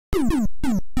What's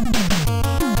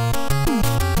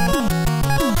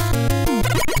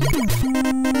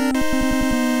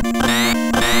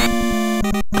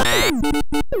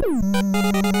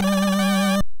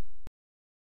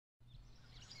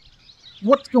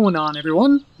going on,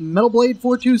 everyone?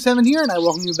 MetalBlade427 here, and I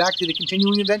welcome you back to the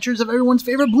continuing adventures of everyone's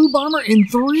favorite Blue Bomber in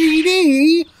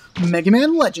 3D, Mega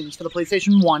Man Legends for the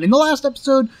PlayStation 1. In the last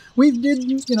episode, we did,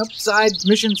 side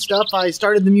mission stuff. I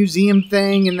started the museum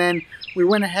thing, and then we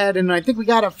went ahead and I think we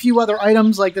got a few other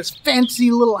items, like this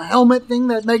fancy little helmet thing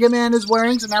that Mega Man is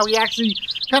wearing, so now he actually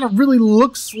kind of really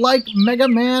looks like Mega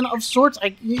Man of sorts.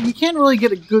 You can't really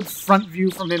get a good front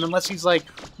view from him unless he's, like,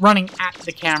 running at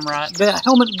the camera. The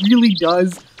helmet really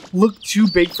does look too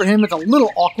big for him. It's a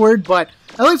little awkward, but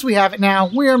at least we have it now.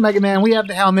 We're Mega Man, we have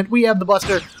the helmet, we have the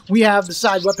buster, we have the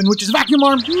side weapon, which is vacuum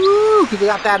arm, because we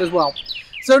got that as well.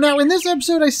 So now, in this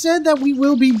episode, I said that we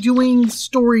will be doing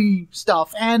story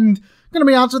stuff, and I'm gonna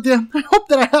be honest with you, I hope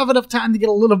that I have enough time to get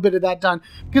a little bit of that done,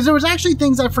 because there was actually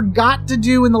things I forgot to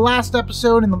do in the last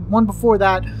episode and the one before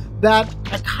that I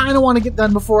kind of want to get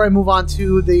done before I move on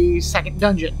to the second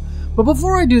dungeon. But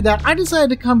before I do that, I decided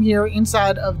to come here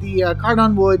inside of the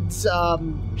Cardon Woods,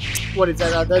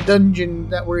 the dungeon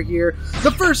that we're here,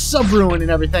 the first sub-ruin and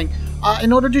everything,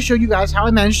 in order to show you guys how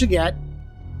I managed to get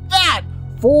that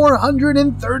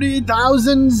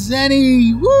 430,000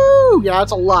 zenny. Woo! Yeah,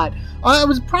 that's a lot. It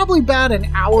was probably about an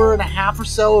hour and a half or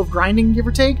so of grinding, give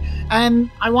or take,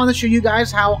 and I want to show you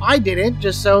guys how I did it,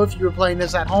 just so if you were playing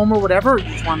this at home or whatever, or you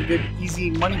just want a good, easy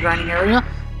money grinding area,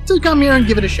 to come here and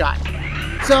give it a shot.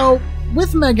 So,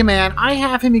 with Mega Man, I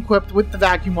have him equipped with the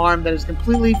vacuum arm that is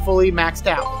completely, fully maxed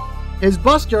out. His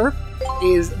buster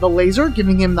is the laser,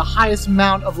 giving him the highest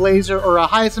amount of laser, or a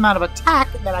highest amount of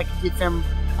attack that I can give him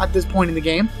at this point in the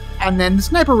game. And then the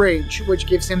sniper range, which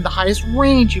gives him the highest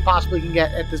range he possibly can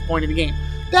get at this point in the game.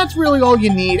 That's really all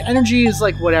you need. Energy is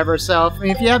like whatever, so I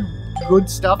mean, if you have good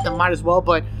stuff, then might as well,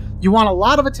 but you want a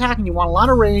lot of attack, and you want a lot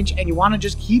of range, and you want to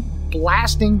just keep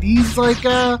blasting these, like,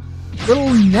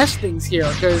 little nest things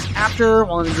here, because after,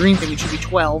 well, in the green thing, it should be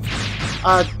 12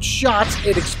 shots,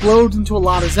 it explodes into a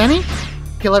lot of zenny,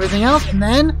 kill everything else, and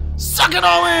then suck it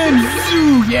all in!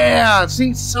 Ooh, yeah!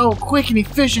 See, so quick and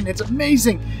efficient, it's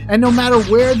amazing! And no matter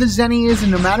where the zenny is,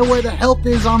 and no matter where the health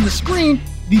is on the screen,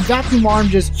 the vacuum arm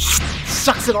just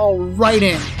sucks it all right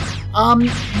in.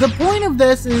 The point of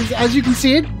this is, as you can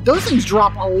see it, those things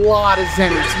drop a lot of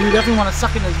zenny, so you definitely want to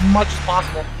suck in as much as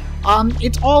possible.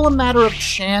 It's all a matter of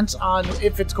chance on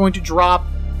if it's going to drop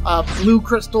blue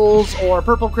crystals, or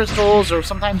purple crystals, or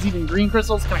sometimes even green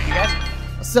crystals. Come on, you guys.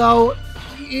 So,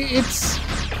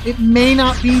 it may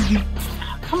not be the...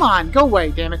 Come on, go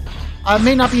away, damn it. It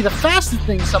may not be the fastest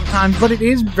thing sometimes, but it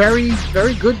is very,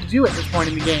 very good to do at this point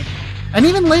in the game. And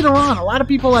even later on, a lot of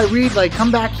people I read, like,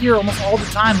 come back here almost all the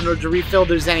time in order to refill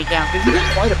their zenny count, because you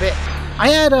get quite a bit. I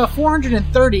had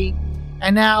 430,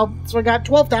 and now, so I got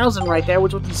 12,000 right there,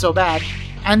 which wasn't so bad.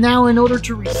 And now, in order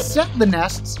to reset the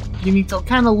nests, you need to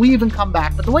kind of leave and come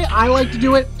back. But the way I like to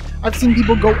do it, I've seen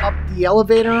people go up the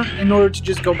elevator in order to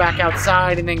just go back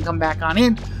outside and then come back on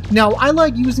in. No, I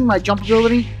like using my jump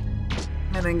ability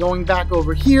and then going back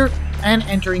over here and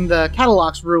entering the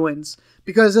Catalog's ruins.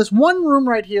 Because this one room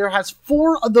right here has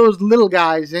 4 of those little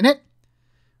guys in it,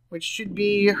 which should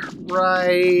be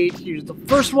right... Here's the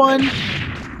first one.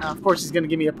 Of course, he's going to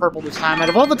give me a purple this time. Out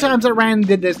of all the times I ran and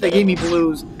did this, they gave me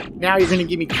blues. Now you're going to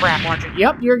give me crap, aren't you?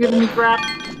 Yep, you're giving me crap.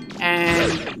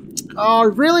 And... Oh,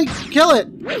 really? Kill it!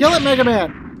 Kill it, Mega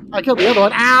Man! I killed the other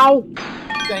one. Ow!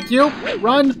 Thank you.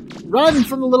 Run! Run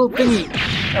from the little thingy.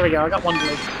 There we go, I got one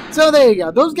blue. So there you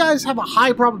go. Those guys have a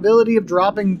high probability of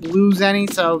dropping blue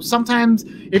zenny, so sometimes,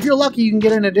 if you're lucky, you can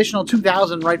get an additional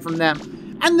 2,000 right from them.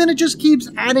 And then it just keeps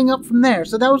adding up from there.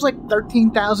 So that was like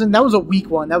 13,000. That was a weak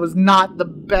one. That was not the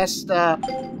best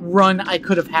run I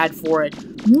could have had for it.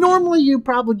 Normally, you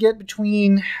probably get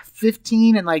between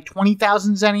 15 and like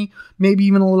 20,000 zenny, maybe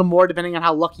even a little more depending on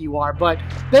how lucky you are. But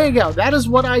there you go. That is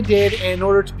what I did in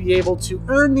order to be able to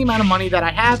earn the amount of money that I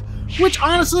have, which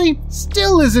honestly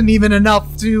still isn't even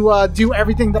enough to do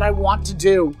everything that I want to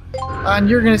do. And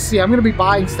you're going to see, I'm going to be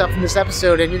buying stuff in this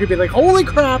episode, and you're going to be like, holy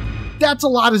crap, that's a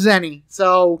lot of zenny.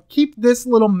 So keep this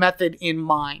little method in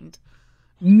mind.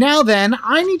 Now then,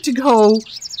 I need to go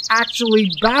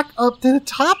actually back up to the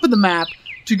top of the map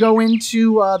to go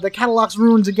into the Catalog's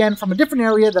ruins again from a different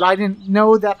area that I didn't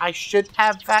know that I should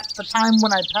have at the time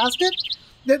when I passed it.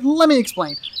 Let me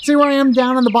explain. See where I am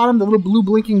down on the bottom, the little blue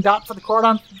blinking dot for the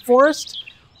Cardon Forest?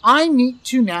 I need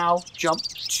to now jump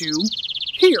to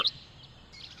here.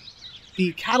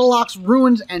 the Cadillac's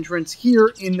Ruins entrance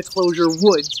here in the Closure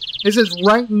Woods. This is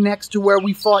right next to where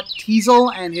we fought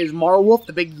Teasel and his Marlwolf,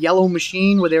 the big yellow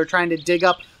machine where they were trying to dig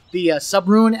up the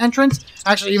sub-ruin entrance.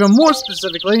 Actually, even more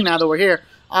specifically, now that we're here,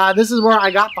 this is where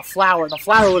I got the flower. The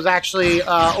flower was actually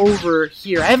over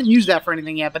here. I haven't used that for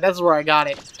anything yet, but that's where I got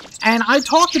it. And I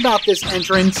talked about this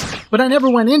entrance, but I never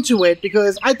went into it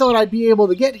because I thought I'd be able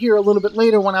to get here a little bit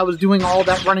later when I was doing all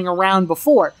that running around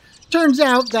before. Turns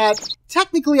out that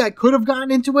technically I could have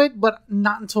gotten into it, but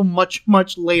not until much,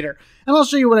 much later. And I'll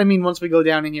show you what I mean once we go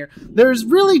down in here. There's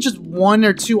really just 1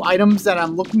 or 2 items that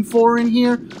I'm looking for in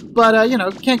here, but, you know,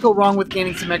 can't go wrong with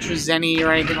gaining some extra Zenny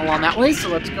or anything along that way, so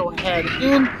let's go ahead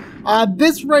in.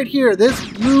 This right here, this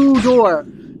blue door,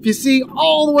 if you see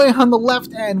all the way on the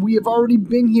left end, we have already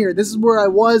been here. This is where I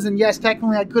was, and yes,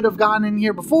 technically I could have gotten in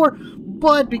here before,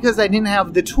 but because I didn't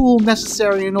have the tool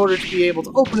necessary in order to be able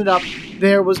to open it up,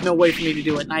 there was no way for me to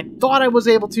do it. And I thought I was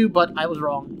able to, but I was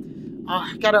wrong.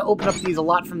 Gotta open up these a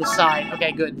lot from the side.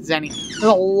 Okay, good, Zenny. There's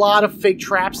a lot of fake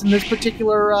traps in this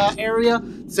particular area,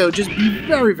 so just be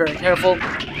very, very careful.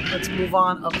 Let's move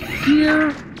on up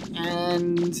here,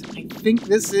 and I think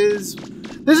this is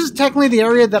technically the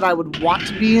area that I would want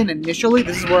to be in initially.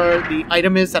 This is where the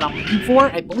item is that I'm looking for.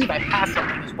 I believe I passed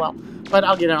something as well, but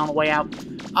I'll get it on the way out.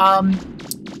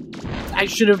 I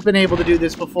should have been able to do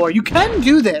this before. You can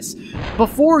do this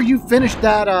before you finish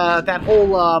that that whole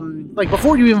like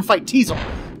before you even fight Teasel,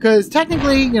 because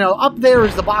technically, you know, up there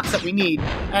is the box that we need.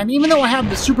 And even though I have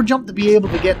the super jump to be able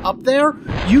to get up there,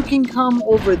 you can come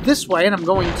over this way, and I'm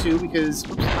going to because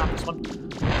oops, not this one.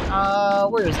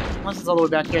 Where is it? Unless it's all the way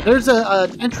back here. There's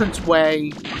an entrance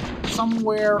way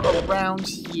somewhere around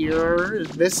here. Is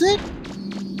this it?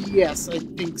 Yes, I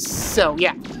think so.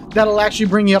 Yeah, that'll actually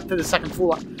bring you up to the 2nd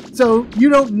floor. So you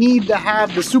don't need to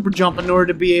have the super jump in order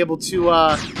to be able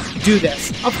to do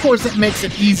this. Of course, it makes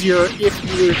it easier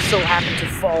if you so happen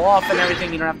to fall off and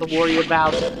everything. You don't have to worry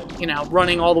about, you know,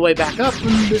 running all the way back up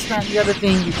and this, that, and the other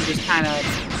thing. You can just kind of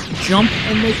jump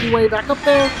and make your way back up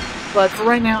there. But for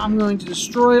right now, I'm going to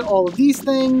destroy all of these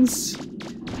things.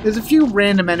 There's a few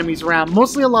random enemies around,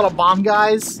 mostly a lot of bomb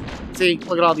guys. See,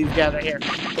 look at all these guys right here.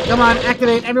 Come on,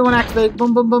 activate, everyone activate.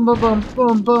 Boom, boom, boom, boom, boom,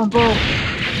 boom, boom, boom.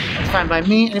 That's fine by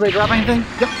me. Anybody drop anything?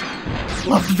 Yep.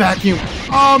 Love the vacuum.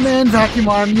 Oh man, vacuum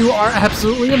arm, you are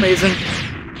absolutely amazing.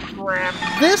 Grab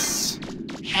this.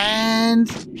 And,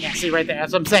 yeah, see right there.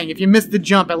 That's what I'm saying. If you missed the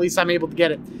jump, at least I'm able to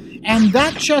get it. And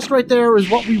that chest right there is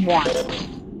what we want.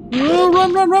 Oh,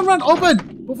 run, run, run, run!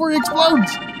 Open! Before he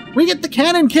explodes! We get the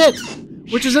cannon kit!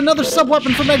 Which is another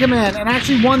sub-weapon for Mega Man, and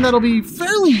actually one that'll be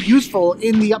fairly useful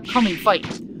in the upcoming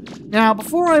fight. Now,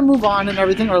 before I move on and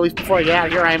everything, or at least before I get out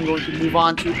of here, I am going to move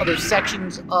on to other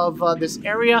sections of this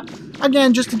area.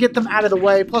 Again, just to get them out of the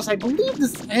way. Plus, I believe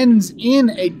this ends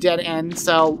in a dead end,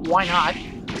 so why not?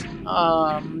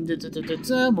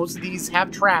 Most of these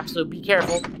have traps, so be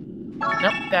careful.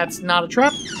 Nope, that's not a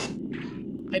trap.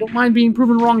 I don't mind being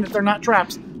proven wrong that they're not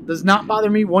traps. Does not bother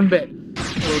me one bit.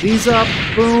 Blow these up.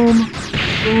 Boom.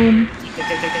 Boom.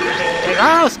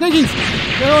 Ah, Sniggies!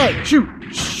 Get away! Shoot!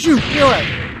 Shoot! Get away!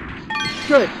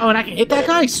 Good. Oh, and I can hit that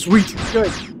guy? Sweet.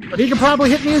 Good. But he can probably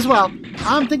hit me as well.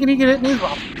 I'm thinking he can hit me as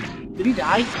well. Did he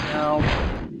die? No.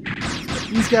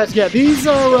 These guys, yeah, these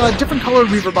are different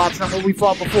colored Reaver bots than what we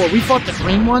fought before. We fought the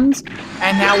green ones,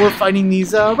 and now we're fighting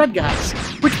these red guys,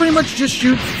 which pretty much just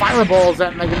shoot fireballs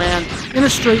at Mega Man in a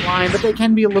straight line, but they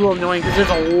can be a little annoying because there's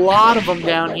a lot of them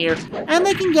down here, and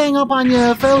they can gang up on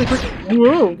you fairly quickly.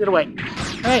 Whoa, get away.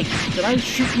 Hey, did I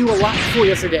shoot you a lot before?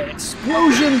 Yes, I did.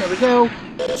 Explosion, there we go.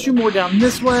 2 more down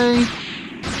this way.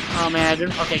 Oh man, I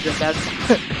didn't. Okay, good. That's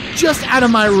just out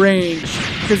of my range.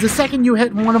 Because the second you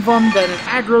hit one of them, then it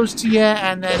aggroes to you,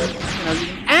 and then, you know, you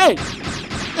can. Hey!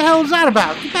 What the hell is that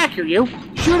about? Get back here, you!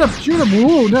 Shoot him! Shoot him!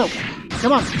 Ooh, no!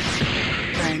 Come on!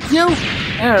 Thank you!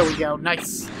 There we go.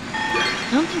 Nice. I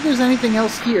don't think there's anything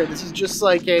else here. This is just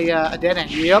like a dead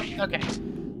end. Yep. Okay.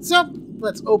 So,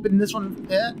 let's open this one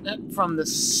from the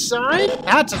side.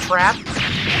 That's a trap.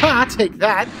 Ha! Take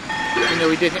that. Even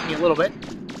though he did hit me a little bit.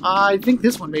 I think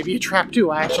this one may be a trap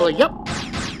too, actually. Yep.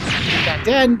 Get that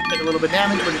dead. Take a little bit of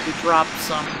damage, but it did drop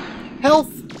some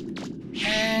health.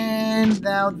 And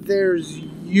now there's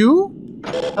you.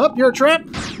 Oh, you're a trap.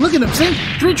 Look at him, see?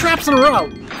 3 traps in a row.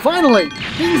 Finally!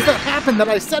 Things that happened that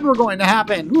I said were going to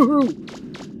happen.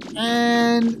 Woohoo!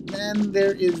 And then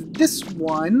there is this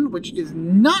one, which is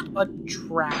not a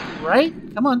trap, right?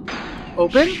 Come on.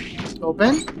 Open.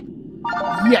 Open.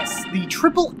 Yes, the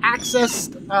triple access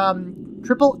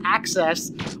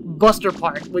Buster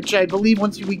part, which I believe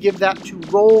once we give that to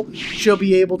Roll, she'll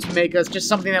be able to make us just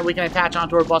something that we can attach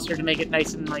onto our Buster to make it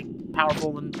nice and, like,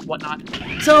 powerful and whatnot.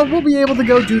 So we'll be able to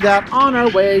go do that on our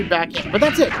way back in. But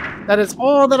that's it. That is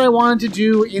all that I wanted to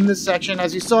do in this section.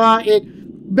 As you saw,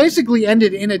 it basically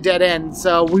ended in a dead end,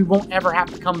 so we won't ever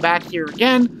have to come back here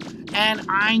again. And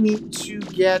I need to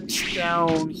get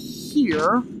down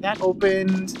here. That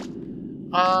opened...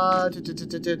 I need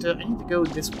to go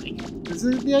this way. This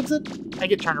is the exit? I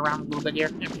get turned around a little bit here.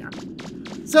 There we are.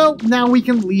 So now we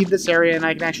can leave this area, and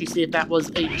I can actually see if that was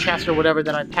a chest or whatever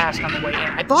that I passed on the way in.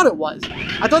 I thought it was.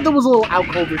 I thought there was a little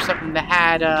alcove or something that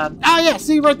had... oh yeah,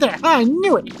 see right there. I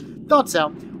knew it. Thought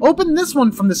so. Open this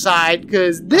one from the side,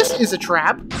 because this is a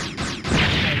trap.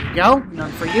 There you go.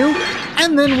 None for you.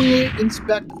 And then we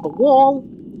inspect the wall,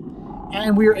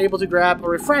 and we are able to grab a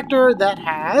refractor that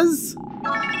has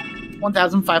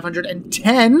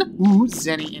 1,510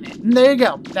 zenny in it. And there you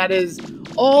go. That is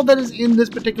all that is in this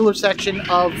particular section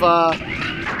of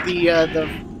the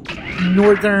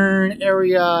northern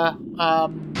area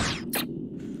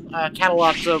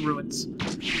Catalog's ruins.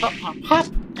 Hop, hop, hop,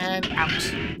 and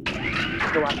out.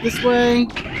 Go out this way,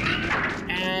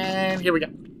 and here we go.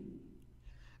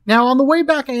 Now, on the way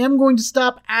back, I am going to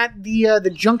stop at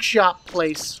the junk shop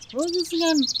place. What is this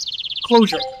again?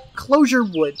 Closure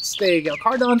Woods. There you go.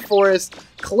 Cardon Forest,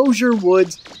 Closure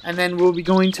Woods, and then we'll be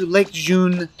going to Lake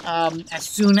June as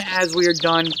soon as we are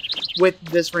done with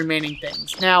this remaining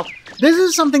things. Now, this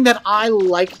is something that I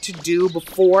like to do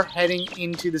before heading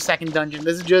into the second dungeon.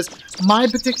 This is just my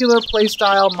particular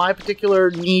playstyle, my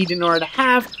particular need in order to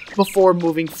have before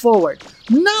moving forward.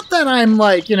 Not that I'm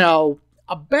like, you know,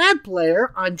 a bad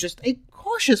player, I'm just a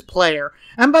cautious player.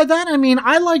 And by that I mean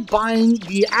I like buying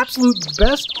the absolute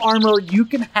best armor you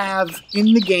can have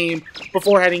in the game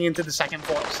before heading into the second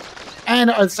forest. And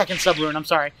the second sub-ruin, I'm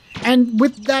sorry. And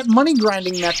with that money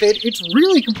grinding method, it's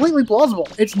really completely plausible.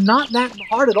 It's not that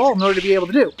hard at all in order to be able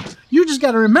to do. You just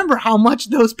gotta remember how much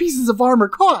those pieces of armor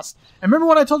cost. And remember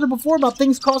what I told you before about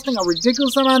things costing a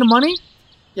ridiculous amount of money?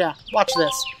 Yeah, watch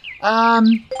this.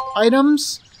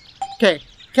 Items. Okay.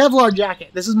 Kevlar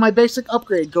jacket. This is my basic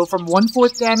upgrade. Go from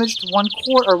 1/4 damage to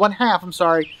 1/4, or 1/2, I'm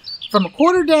sorry. From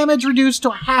 1/4 damage reduced to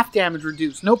 1/2 damage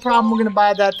reduced. No problem, we're going to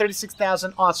buy that.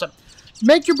 36,000, awesome.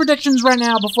 Make your predictions right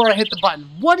now before I hit the button.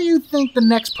 What do you think the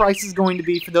next price is going to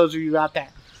be for those of you out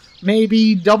there?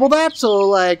 Maybe double that, so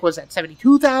like, what's that,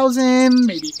 72,000?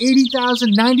 Maybe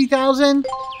 80,000, 90,000?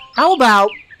 How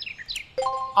about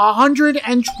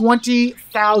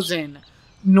 120,000?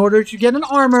 In order to get an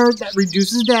armor that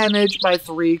reduces damage by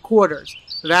 3/4.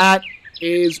 That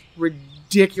is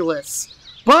ridiculous.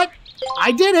 But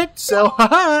I did it, so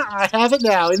I have it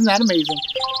now. Isn't that amazing?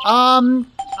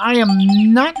 I am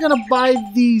not going to buy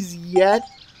these yet.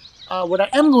 What I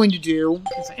am going to do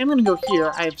is I am going to go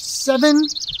here. I have 7.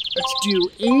 Let's do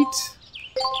 8,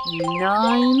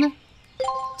 9,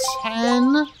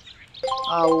 10,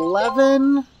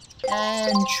 11...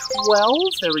 and 12.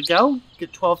 There we go.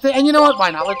 Get 12. And you know what?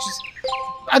 Why not? Let's just...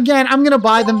 Again, I'm going to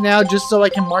buy them now just so I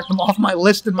can mark them off my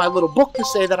list in my little book to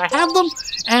say that I have them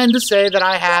and to say that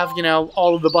I have, you know,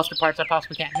 all of the buster parts I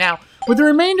possibly can. Now, with the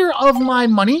remainder of my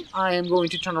money, I am going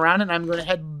to turn around and I'm going to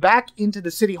head back into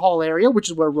the City Hall area, which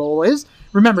is where Roll is.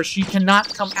 Remember, she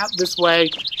cannot come out this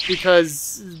way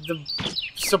because the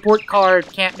support card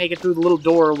can't make it through the little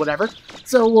door or whatever.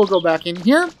 So we'll go back in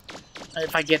here.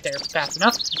 If I get there fast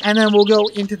enough. And then we'll go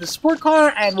into the sport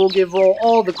car, and we'll give Roll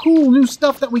all the cool new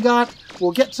stuff that we got.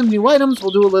 We'll get some new items,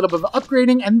 we'll do a little bit of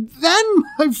upgrading, and then,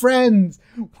 my friends,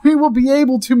 we will be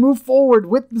able to move forward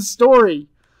with the story.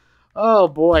 Oh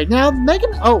boy. Now, Mega...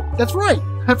 Oh, that's right.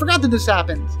 I forgot that this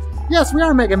happens. Yes, we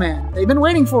are Mega Man. They've been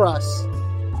waiting for us.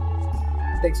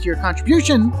 Thanks to your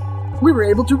contribution, we were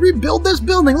able to rebuild this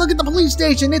building. Look at the police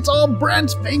station. It's all brand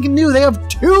spanking new. They have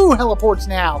 2 heliports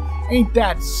now. Ain't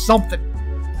that something?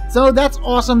 So that's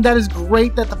awesome. That is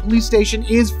great that the police station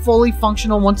is fully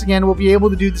functional. Once again, we'll be able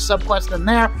to do the subquest in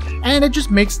there, and it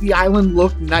just makes the island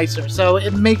look nicer. So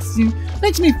it makes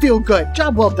me feel good.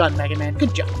 Job well done, Mega Man.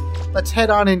 Good job. Let's head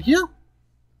on in here.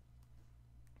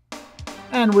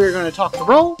 And we're going to talk to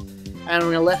Roll, and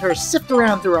we're going to let her sift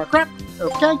around through our crap.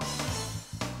 Okay.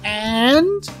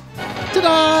 And...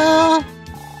 ta-da!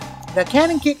 The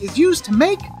cannon kit is used to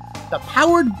make the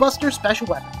Powered Buster special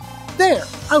weapon. There!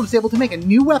 I was able to make a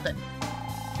new weapon.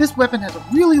 This weapon has a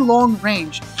really long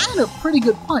range and a pretty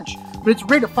good punch, but its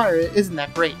rate of fire isn't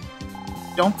that great.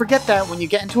 Don't forget that when you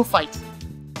get into a fight.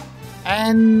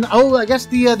 And, oh, I guess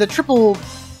the triple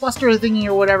buster thingy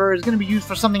or whatever is going to be used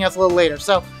for something else a little later.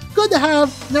 So, good to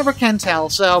have, never can tell.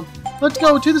 So, let's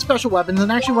go to the special weapons,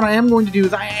 and actually what I am going to do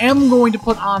is I am going to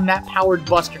put on that Powered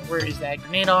Buster. Where is that?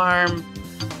 Grenade arm.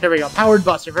 There we go. Powered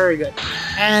Buster. Very good.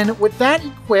 And with that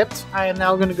equipped, I am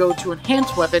now going to go to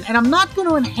Enhance Weapon. And I'm not going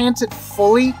to enhance it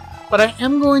fully, but I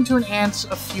am going to enhance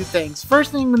a few things.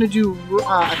 First thing I'm going to do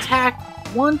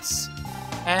attack once,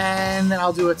 and then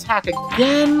I'll do attack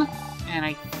again, and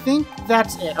I think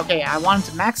that's it. Okay, I wanted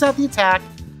to max out the attack.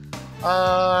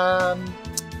 I'm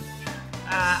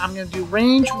going to do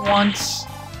range once,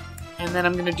 and then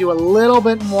I'm going to do a little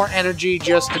bit more energy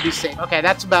just to be safe. Okay,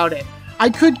 that's about it. I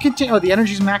could continue. Oh, the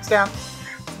energy's maxed out.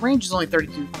 Range is only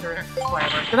 32.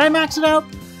 Whatever. Did I max it out?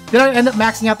 Did I end up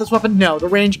maxing out this weapon? No, the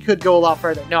range could go a lot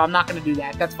further. No, I'm not going to do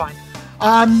that. That's fine.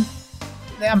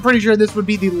 I'm pretty sure this would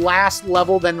be the last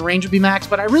level, then range would be maxed,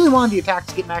 but I really wanted the attack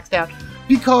to get maxed out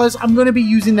because I'm going to be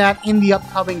using that in the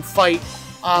upcoming fight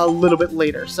a little bit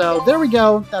later. So there we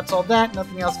go. That's all that.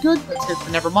 Nothing else good. Let's hit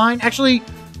the never mind. Actually,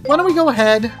 why don't we go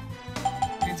ahead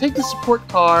and take the support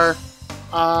car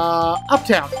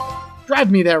uptown. Drive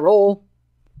me there, roll.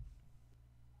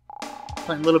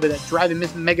 Playing a little bit of driving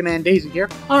Miss Mega Man Daisy here.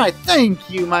 Alright,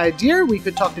 thank you, my dear. We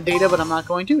could talk to Data, but I'm not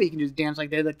going to. He can just dance like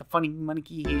that, like the funny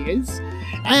monkey he is.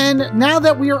 And now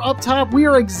that we are up top, we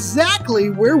are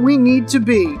exactly where we need to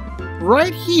be.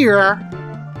 Right here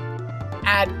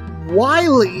at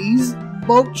Wily's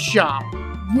boat shop.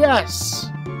 Yes,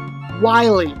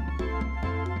 Wily.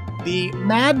 The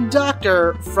Mad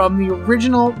Doctor from the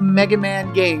original Mega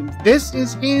Man games. This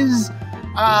is his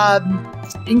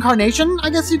incarnation, I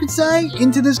guess you could say,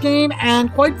 into this game,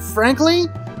 and quite frankly,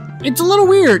 it's a little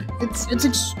weird. It's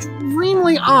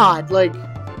extremely odd. Like,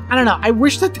 I don't know, I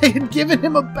wish that they had given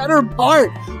him a better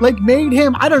part. Like, made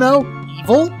him, I don't know,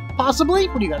 evil, possibly?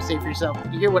 What do you gotta say for yourself?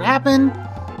 You hear what happened?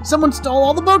 Someone stole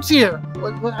all the boats here!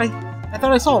 What, I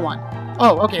thought I saw one.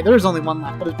 Oh, okay, there's only one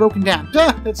left, but it's broken down.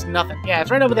 Duh, that's nothing. Yeah,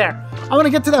 it's right over there. I want to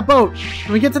get to that boat.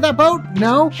 Can we get to that boat?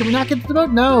 No? Can we not get to the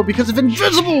boat? No, because of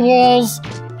invisible walls.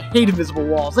 I hate invisible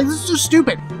walls. Like, this is just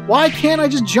stupid. Why can't I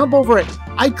just jump over it?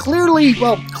 I clearly,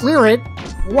 well, clear it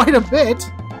quite a bit.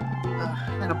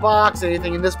 In a box,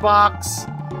 anything in this box?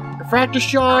 Refractor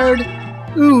shard.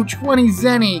 Ooh, 20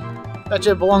 zenny. That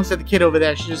just belongs to the kid over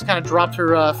there. She just kind of dropped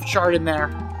her shard in there.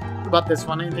 What about this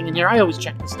one? Anything in here? I always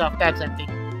check the stuff. That's empty.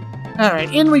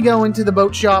 Alright, in we go into the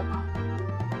boat shop.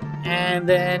 And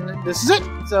then this is it.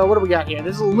 So what do we got here?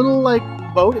 This is a little, like,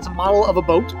 boat. It's a model of a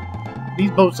boat.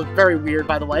 These boats look very weird,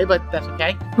 by the way, but that's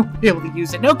okay. We'll be able to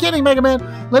use it. No kidding, Mega Man!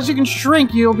 Unless you can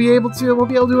shrink, we'll be able to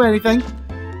do anything.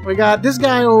 We got this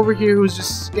guy over here who's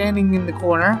just standing in the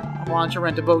corner. I want to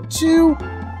rent a boat too.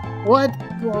 What?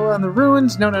 Go on the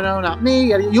ruins? No, not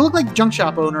me. You look like the junk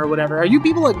shop owner or whatever. Are you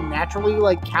people, like, naturally,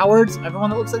 like, cowards? Everyone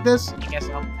that looks like this? I guess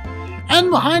so. And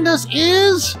behind us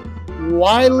is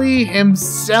Wily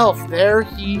himself. There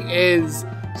he is,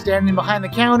 standing behind the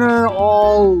counter,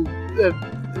 all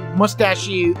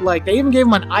mustachy. Like, they even gave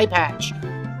him an eye patch.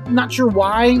 Not sure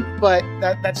why, but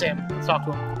that's him. Let's talk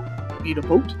to him. Need a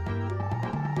boat?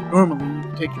 Normally, you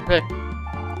can take your pick.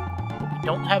 But we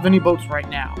don't have any boats right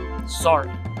now.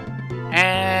 Sorry.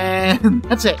 And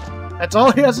that's it. That's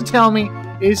all he has to tell me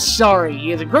is sorry.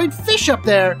 He has a great fish up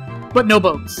there, but no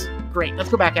boats. Great, let's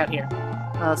go back out here.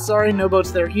 Sorry, no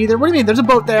boats there either. What do you mean? There's a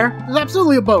boat there. There's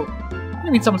absolutely a boat. What do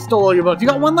you mean someone stole all your boats? You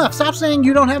got one left. Stop saying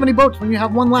you don't have any boats when you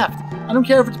have one left. I don't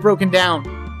care if it's broken down.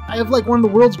 I have, like, one of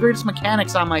the world's greatest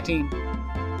mechanics on my team.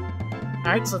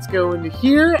 Alright, so let's go into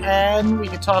here, and we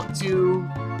can talk to...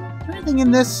 Is there anything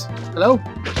in this? Hello?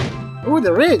 Oh,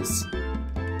 there is.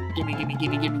 Gimme.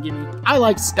 I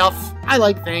like stuff. I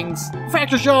like things.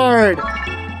 Fracture shard!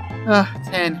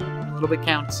 10. A little bit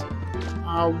counts.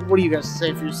 What do you guys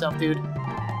say for yourself, dude?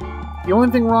 The only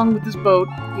thing wrong with this boat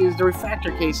is the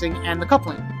refractor casing and the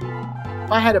coupling.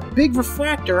 If I had a big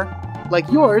refractor like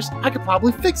yours, I could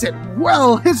probably fix it.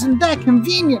 Well, isn't that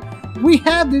convenient? We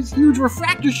have this huge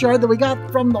refractor shard that we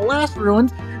got from the last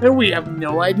ruins, and we have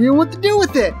no idea what to do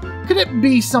with it. Could it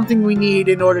be something we need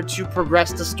in order to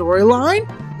progress the storyline?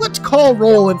 Let's call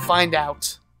roll and find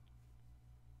out.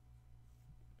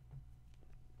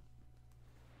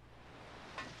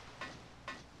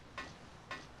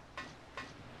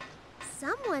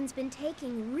 Someone's been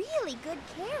taking really good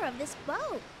care of this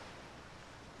boat.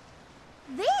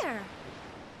 There!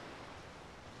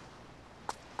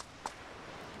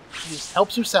 She just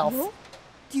helps herself. Well,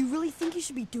 do you really think you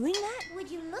should be doing that?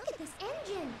 Would you look at this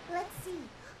engine? Let's see.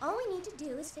 All we need to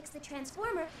do is fix the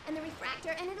transformer and the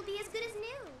refractor, and it'll be as good as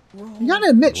new. You gotta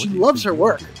admit, she loves her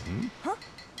work. Huh?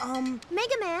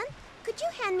 Mega Man, could you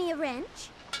hand me a wrench?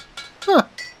 Huh.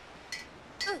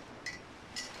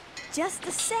 Just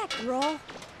a sec, Roll.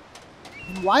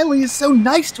 And Wily is so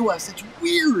nice to us, it's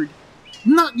weird.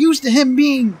 I'm not used to him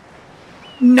being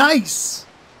nice,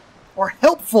 or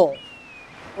helpful,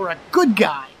 or a good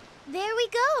guy. There we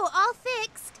go, all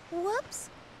fixed. Whoops.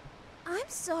 I'm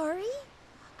sorry.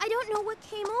 I don't know what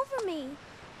came over me.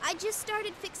 I just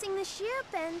started fixing the ship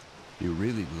and... You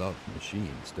really love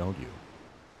machines, don't you?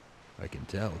 I can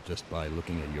tell just by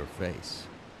looking at your face.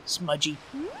 Smudgy.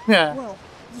 Yeah. Well,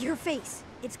 your face.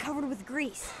 It's covered with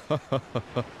grease. I'm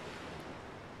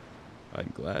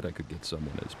glad I could get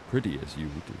someone as pretty as you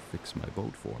to fix my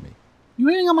boat for me. You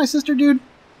hating on my sister, dude?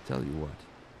 Tell you what,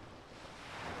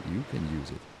 you can use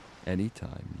it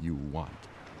anytime you want.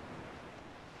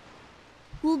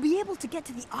 We'll be able to get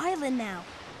to the island now.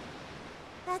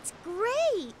 That's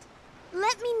great.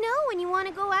 Let me know when you want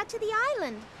to go out to the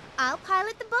island. I'll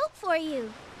pilot the boat for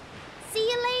you. See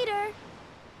you later.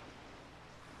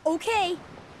 Okay.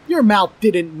 Your mouth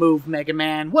didn't move, Mega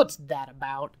Man. What's that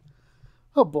about?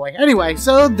 Oh boy. Anyway,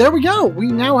 so there we go. We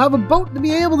now have a boat to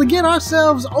be able to get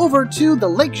ourselves over to the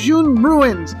Lake June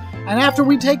ruins. And after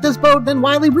we take this boat, then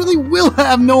Wily really will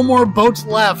have no more boats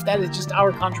left. That is just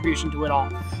our contribution to it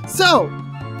all. So,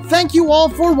 thank you all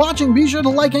for watching. Be sure to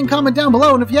like and comment down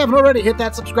below. And if you haven't already, hit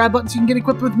that subscribe button so you can get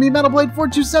equipped with me,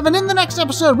 MetalBlade427. In the next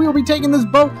episode, we will be taking this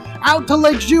boat out to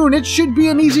Lake June. It should be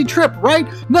an easy trip, right?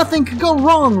 Nothing could go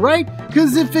wrong, right?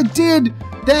 Because if it did,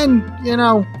 then, you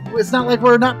know, it's not like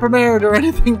we're not prepared or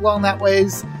anything along that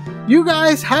ways. You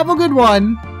guys have a good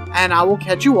one, and I will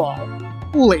catch you all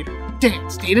later.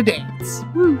 Dance, day to dance.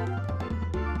 Woo.